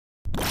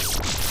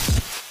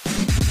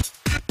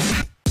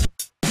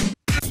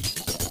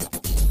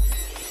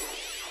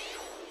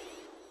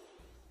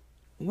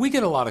We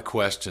get a lot of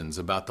questions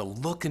about the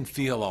look and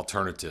feel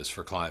alternatives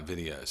for client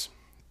videos.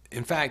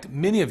 In fact,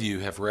 many of you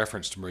have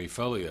referenced Marie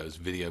Folio's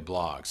video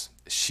blogs.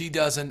 She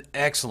does an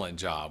excellent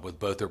job with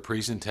both her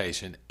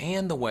presentation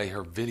and the way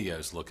her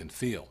videos look and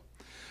feel.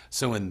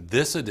 So in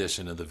this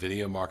edition of the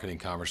Video Marketing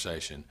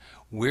Conversation,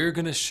 we're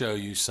going to show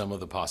you some of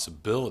the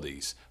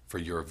possibilities for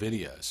your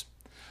videos.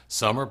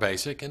 Some are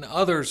basic and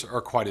others are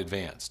quite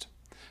advanced.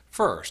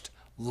 First,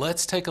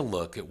 let's take a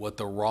look at what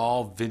the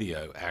raw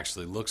video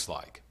actually looks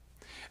like.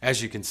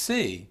 As you can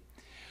see,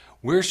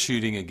 we're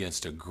shooting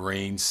against a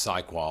green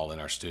cyc wall in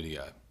our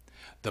studio.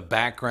 The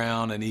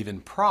background and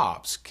even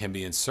props can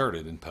be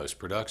inserted in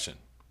post-production.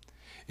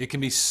 It can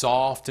be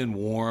soft and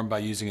warm by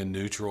using a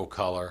neutral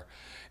color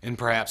and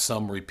perhaps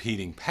some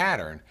repeating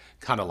pattern,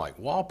 kind of like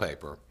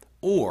wallpaper,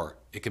 or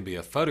it can be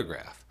a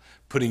photograph,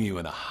 putting you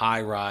in a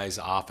high-rise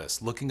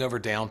office looking over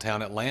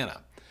downtown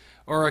Atlanta,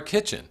 or a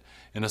kitchen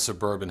in a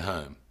suburban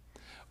home,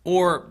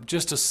 or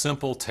just a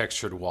simple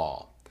textured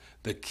wall.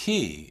 The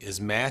key is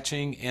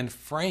matching and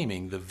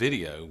framing the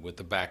video with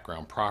the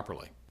background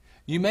properly.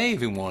 You may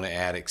even want to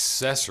add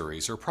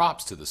accessories or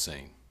props to the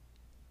scene.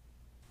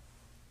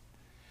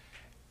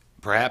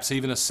 Perhaps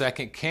even a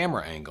second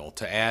camera angle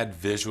to add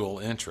visual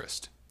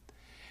interest.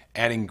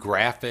 Adding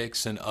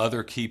graphics and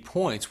other key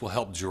points will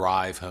help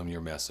drive home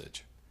your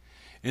message.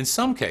 In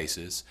some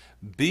cases,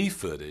 B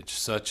footage,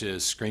 such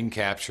as screen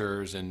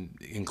captures and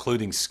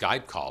including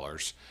Skype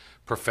callers,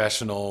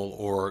 professional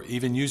or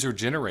even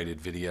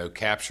user-generated video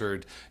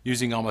captured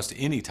using almost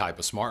any type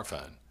of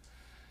smartphone.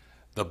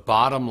 The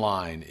bottom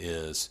line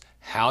is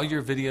how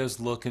your videos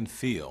look and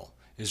feel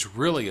is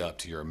really up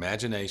to your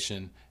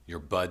imagination, your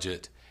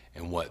budget,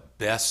 and what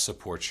best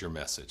supports your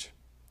message.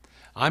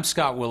 I'm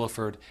Scott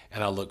Williford,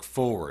 and I look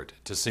forward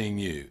to seeing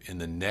you in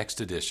the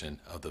next edition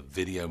of the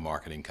Video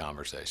Marketing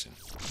Conversation.